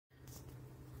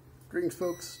Greetings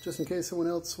folks, just in case someone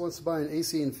else wants to buy an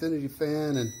AC Infinity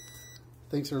fan and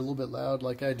thinks they're a little bit loud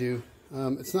like I do.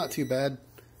 It's not too bad.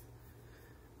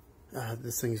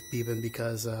 This thing's beeping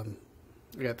because I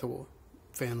got the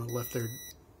fan on the left there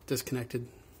disconnected.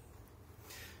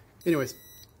 Anyways,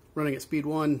 running at speed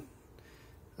 1.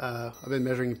 I've been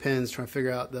measuring pins, trying to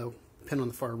figure out the pin on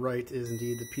the far right is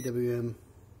indeed the PWM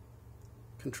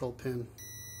control pin.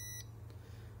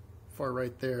 Far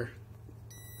right there.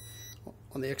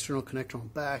 On the external connector on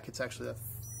the back, it's actually the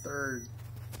third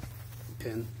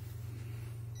pin.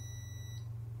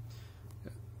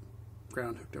 Got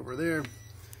ground hooked over there.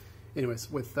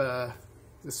 Anyways, with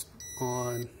this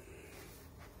on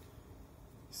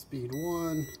speed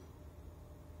 1.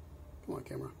 Come on,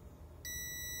 camera.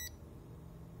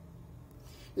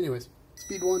 Anyways,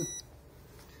 speed 1.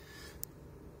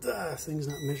 This thing's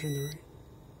not measuring the right.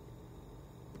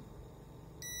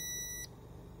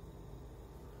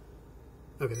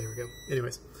 Okay, there we go.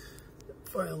 Anyways,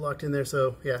 finally locked in there.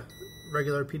 So yeah,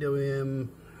 regular PWM,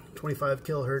 25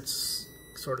 kilohertz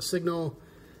sort of signal.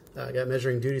 I got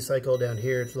measuring duty cycle down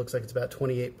here. It looks like it's about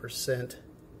 28%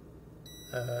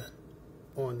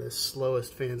 on this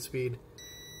slowest fan speed.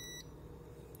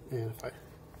 And if I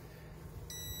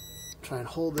try and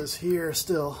hold this here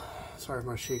still, sorry for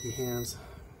my shaky hands.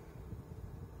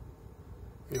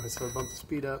 Anyway, so I bump the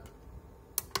speed up.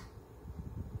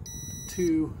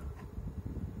 2.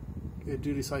 Good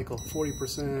duty cycle,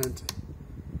 40%.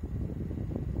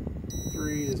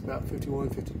 3 is about 51,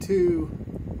 52.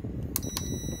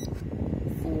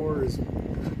 4 is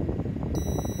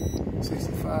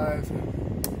 65.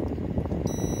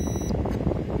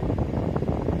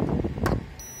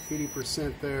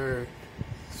 80% there.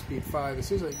 Speed 5. As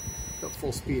soon as I go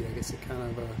full speed, I guess it kind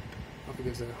of, I don't know if it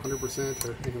gives it 100%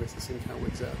 or anyways, this thing kind of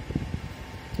wigs out.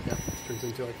 Yeah, it turns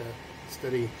into like a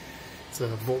steady. It's a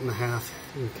 1.5 volts.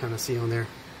 You can kind of see on there.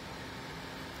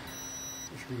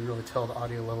 You can really tell the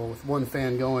audio level with one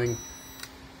fan going,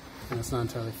 and it's not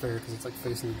entirely fair because it's like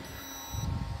facing.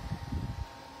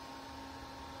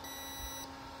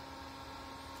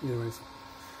 Anyways,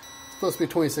 it's supposed to be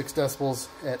 26 decibels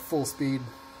at full speed.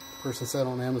 The person said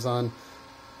on Amazon.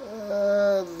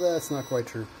 That's not quite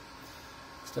true.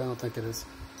 Still, I don't think it is.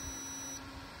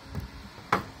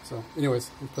 So,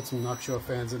 anyways, we'll put some Noctua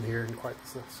fans in here and quiet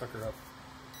this sucker up.